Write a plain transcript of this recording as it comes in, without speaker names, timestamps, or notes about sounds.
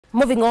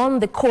Moving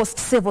on, the Coast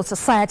Civil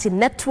Society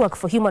Network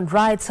for Human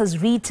Rights has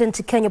written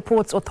to Kenya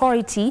Ports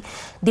Authority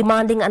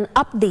demanding an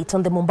update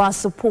on the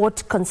Mombasa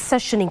port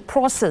concessioning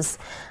process.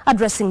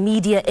 Addressing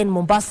media in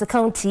Mombasa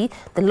County,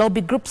 the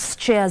lobby group's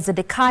chair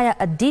Zedekiah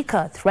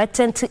Adika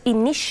threatened to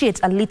initiate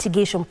a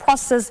litigation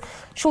process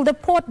should the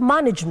port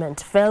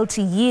management fail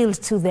to yield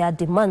to their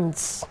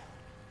demands.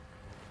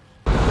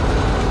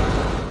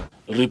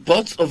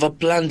 Reports of a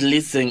planned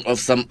leasing of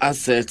some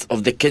assets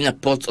of the Kenya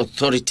Ports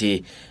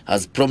Authority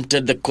has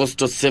prompted the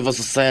Coastal Civil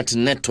Society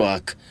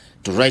Network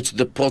to write to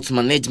the ports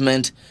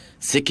management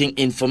seeking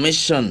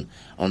information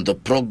on the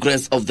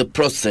progress of the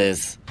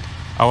process.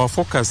 Our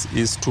focus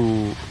is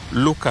to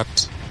look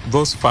at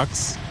those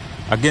facts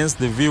against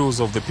the views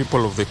of the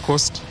people of the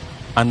coast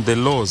and the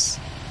laws,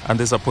 and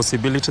there's a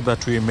possibility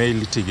that we may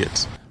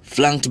litigate.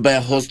 Flanked by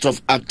a host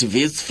of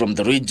activists from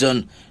the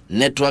region,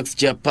 Network's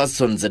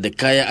chairperson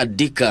Zedekiah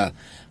Adika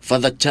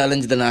further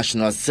challenged the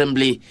National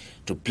Assembly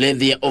to play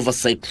their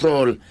oversight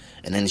role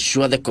and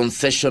ensure the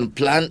concession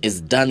plan is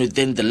done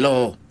within the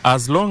law.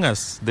 As long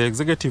as the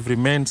executive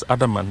remains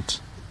adamant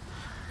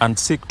and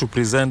seek to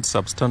present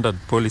substandard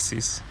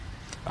policies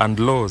and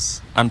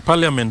laws, and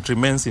Parliament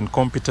remains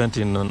incompetent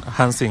in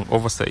enhancing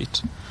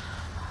oversight,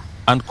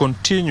 and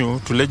continue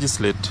to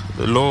legislate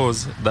the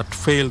laws that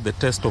fail the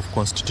test of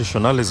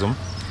constitutionalism,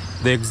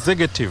 the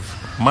executive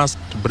must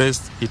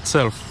brace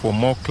itself for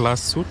more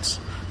class suits,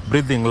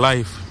 breathing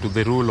life to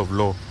the rule of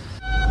law.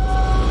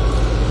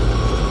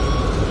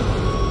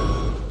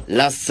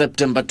 Last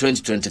September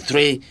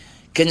 2023,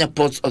 Kenya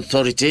Ports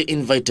Authority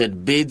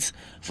invited bids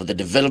for the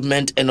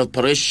development and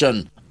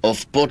operation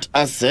of port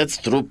assets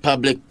through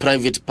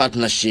public-private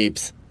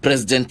partnerships.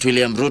 President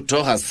William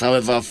Ruto has,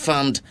 however,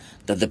 affirmed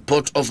that the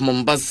port of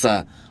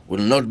Mombasa will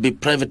not be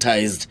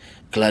privatized,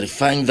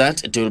 clarifying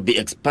that it will be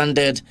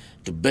expanded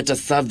to better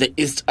serve the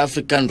East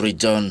African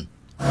region.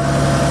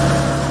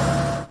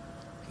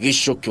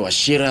 Gisho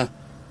Kiwashira,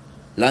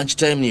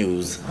 Lunchtime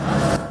News.